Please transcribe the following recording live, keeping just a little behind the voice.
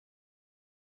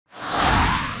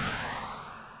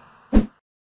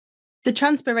The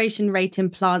transpiration rate in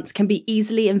plants can be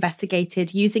easily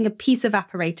investigated using a piece of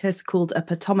apparatus called a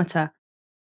potometer.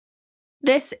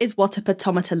 This is what a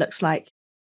potometer looks like.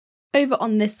 Over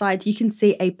on this side, you can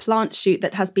see a plant shoot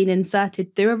that has been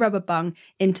inserted through a rubber bung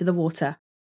into the water.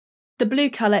 The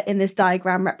blue colour in this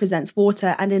diagram represents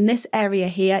water, and in this area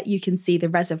here, you can see the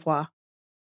reservoir.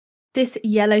 This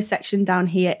yellow section down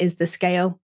here is the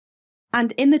scale.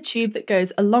 And in the tube that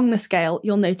goes along the scale,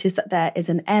 you'll notice that there is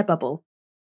an air bubble.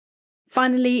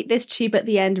 Finally, this tube at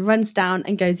the end runs down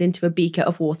and goes into a beaker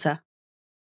of water.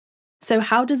 So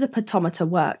how does a potometer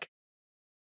work?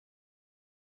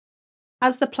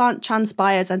 As the plant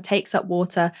transpires and takes up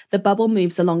water, the bubble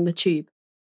moves along the tube.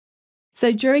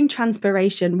 So during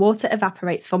transpiration, water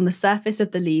evaporates from the surface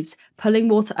of the leaves, pulling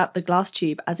water up the glass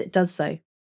tube as it does so.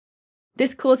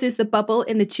 This causes the bubble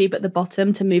in the tube at the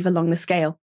bottom to move along the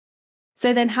scale.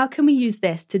 So then how can we use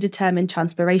this to determine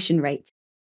transpiration rate?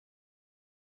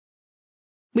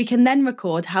 We can then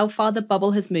record how far the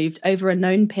bubble has moved over a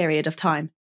known period of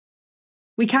time.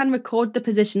 We can record the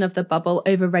position of the bubble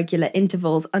over regular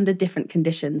intervals under different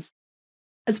conditions.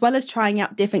 As well as trying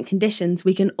out different conditions,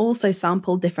 we can also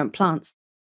sample different plants.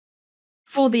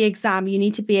 For the exam, you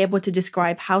need to be able to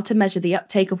describe how to measure the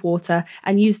uptake of water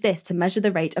and use this to measure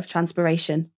the rate of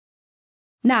transpiration.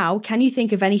 Now, can you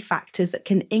think of any factors that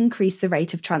can increase the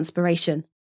rate of transpiration?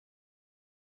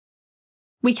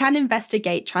 We can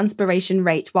investigate transpiration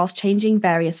rate whilst changing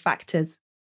various factors.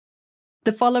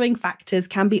 The following factors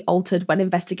can be altered when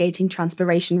investigating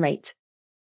transpiration rate.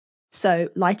 So,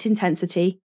 light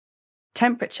intensity,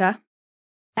 temperature,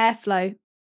 airflow,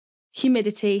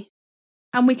 humidity,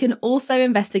 and we can also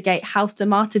investigate how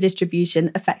stomata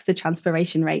distribution affects the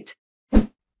transpiration rate.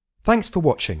 Thanks for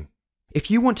watching. If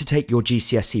you want to take your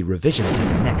GCSE revision to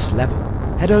the next level,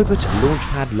 head over to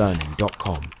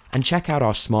launchpadlearning.com and check out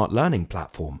our smart learning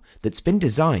platform that's been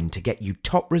designed to get you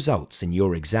top results in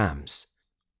your exams.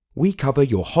 We cover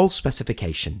your whole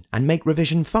specification and make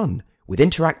revision fun with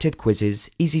interactive quizzes,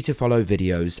 easy to follow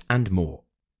videos, and more.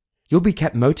 You'll be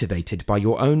kept motivated by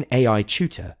your own AI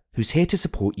tutor who's here to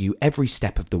support you every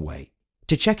step of the way.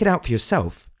 To check it out for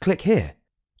yourself, click here.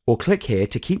 Or click here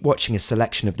to keep watching a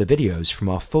selection of the videos from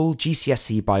our full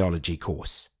GCSE Biology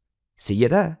course. See you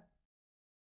there!